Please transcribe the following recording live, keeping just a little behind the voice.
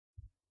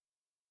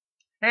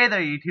Hey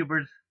there,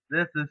 YouTubers.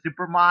 This is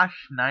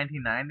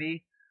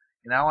SuperMosh1990,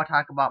 and I want to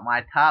talk about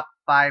my top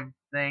five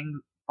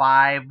things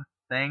I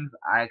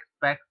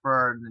expect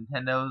for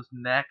Nintendo's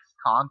next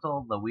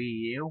console, the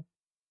Wii U.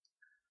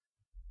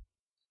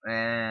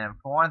 And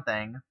for one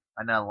thing,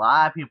 I know a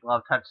lot of people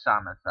have touched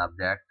on the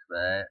subject,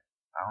 but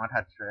I want to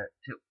touch it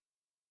too.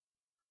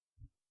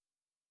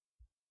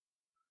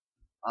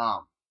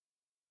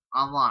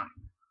 Online,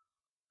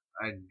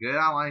 a good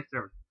online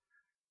service,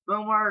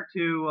 similar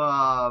to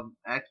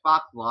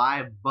Xbox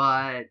Live,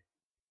 but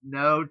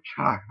no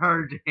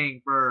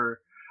charging for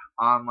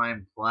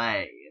online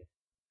play.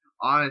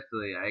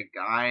 Honestly,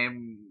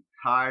 I'm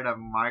tired of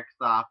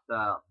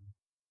Microsoft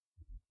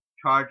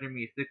charging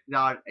me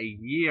 $60 a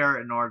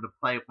year in order to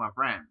play with my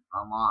friends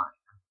online.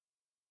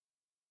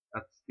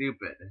 That's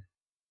stupid.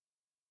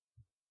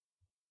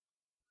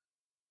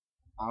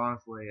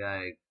 Honestly,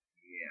 yeah.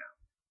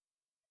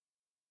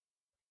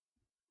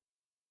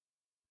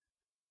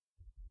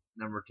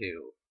 Number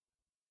two.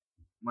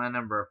 My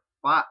number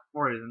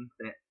four is in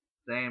the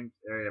same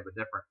area but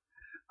different.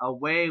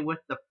 Away with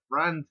the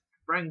friend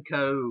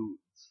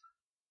codes.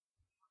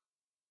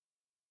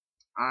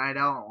 I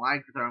don't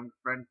like the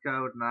friend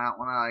code, and I don't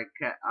want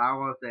to I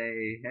want to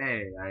say,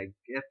 hey,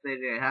 if they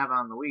didn't have it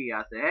on the Wii,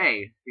 I say,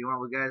 hey, do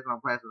you guys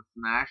want to play some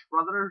Smash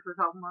Brothers or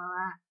something like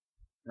that?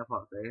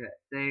 They'll say,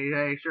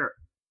 hey, sure,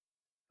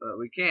 but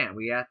we can't.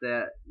 We have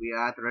to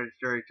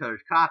register each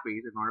other's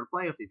copies in order to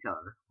play with each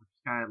other, which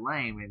is kind of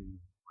lame, and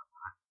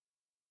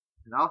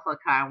also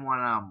kind of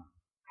want to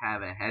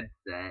have a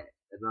headset,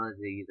 ability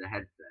to use a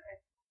headset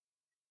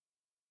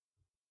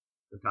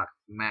to talk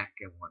smack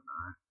and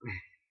whatnot.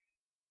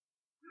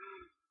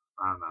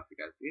 I don't know if you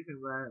guys see anything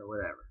about it or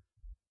whatever.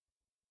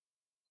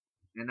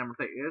 And number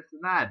three, it's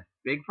not a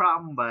big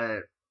problem,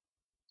 but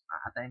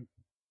I think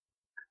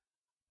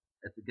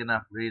it's a good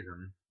enough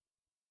reason.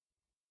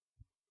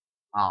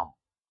 I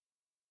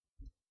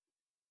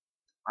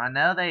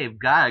know they've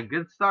got a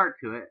good start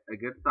to it. A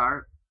good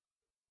start.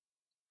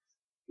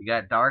 You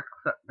got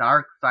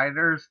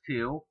Darksiders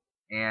 2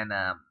 and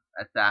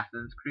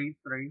Assassin's Creed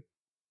 3.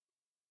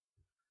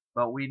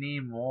 But we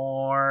need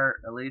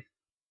more, at least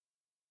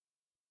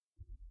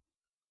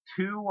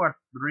 2 or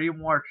 3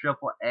 more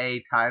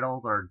AAA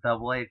titles or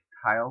AA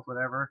titles,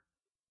 whatever.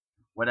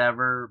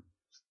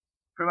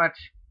 Pretty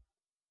much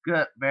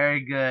good,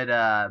 very good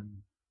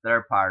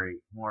third party.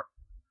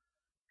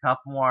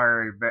 Couple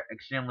more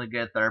extremely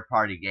good third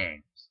party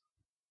games.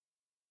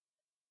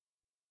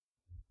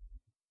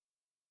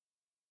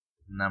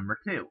 Number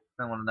 2,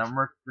 similar to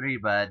number 3,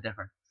 but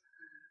different.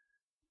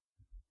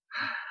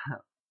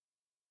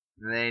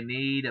 They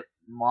need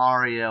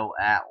Mario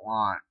at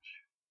launch,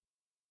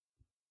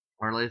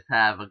 or at least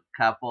have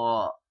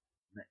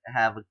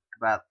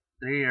about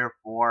 3 or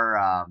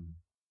 4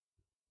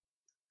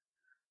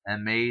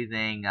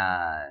 amazing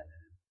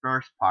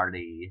first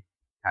party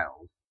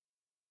titles.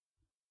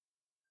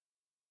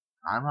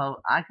 I'm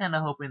kind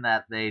of hoping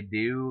that they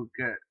do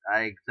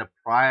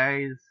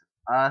surprise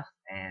us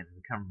and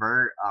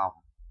convert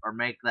or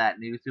make that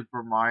new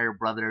Super Mario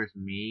Brothers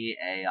Me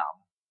a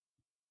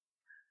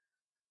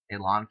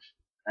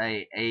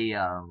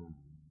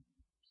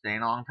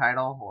standalone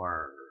title,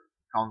 or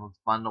comes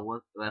bundle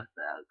with the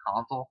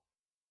console.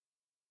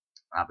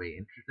 That'll be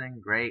interesting.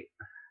 Great.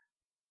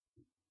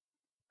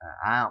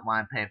 I don't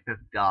mind paying $50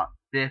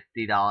 or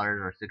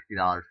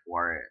 $60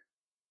 for it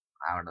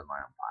out of my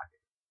own pocket.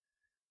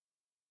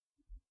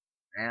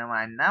 And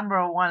my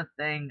number one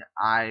thing,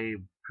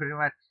 you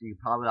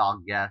probably all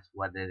guess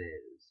what it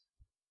is.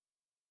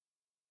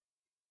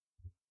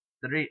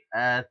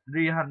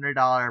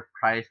 $300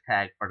 price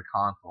tag for the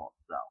console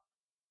itself.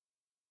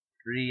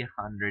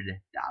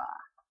 $300. Yeah.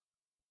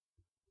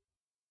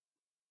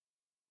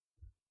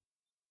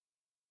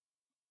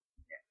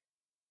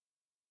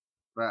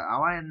 But I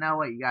want to know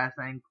what you guys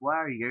think. What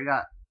are your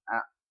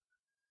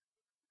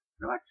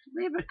pretty much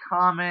leave a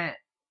comment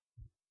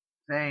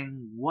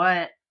saying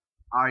what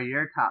are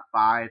your top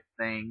 5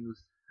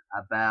 things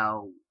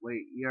about what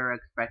you're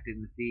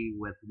expecting to see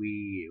with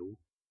Wii U.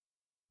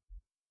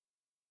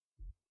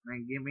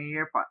 And give me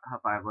your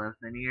top 5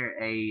 list, and either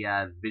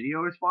a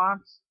video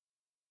response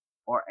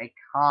or a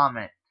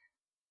comment.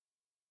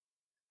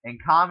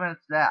 And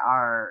comments that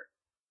are,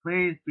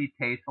 please be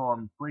tasteful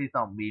and please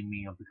don't be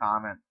mean with the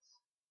comments.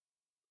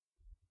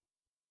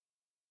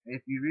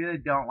 If you really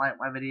don't like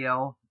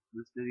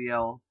this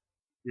video,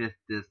 just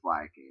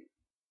dislike it.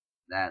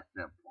 That's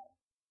simple.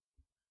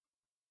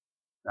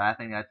 So I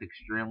think that's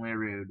extremely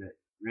rude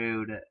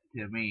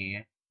to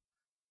me.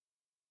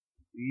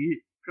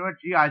 Pretty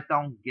much you guys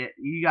don't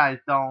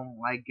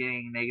like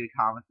getting negative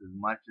comments as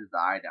much as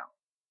I don't.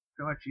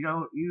 Pretty much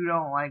you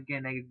don't like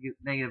getting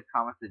negative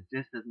comments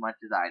just as much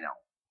as I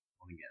don't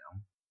want to get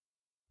them.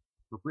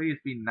 So please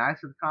be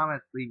nice with the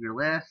comments, leave your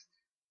list,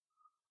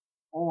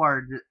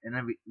 or in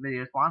a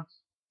video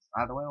response.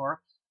 Either way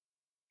works.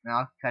 And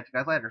I'll catch you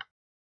guys later.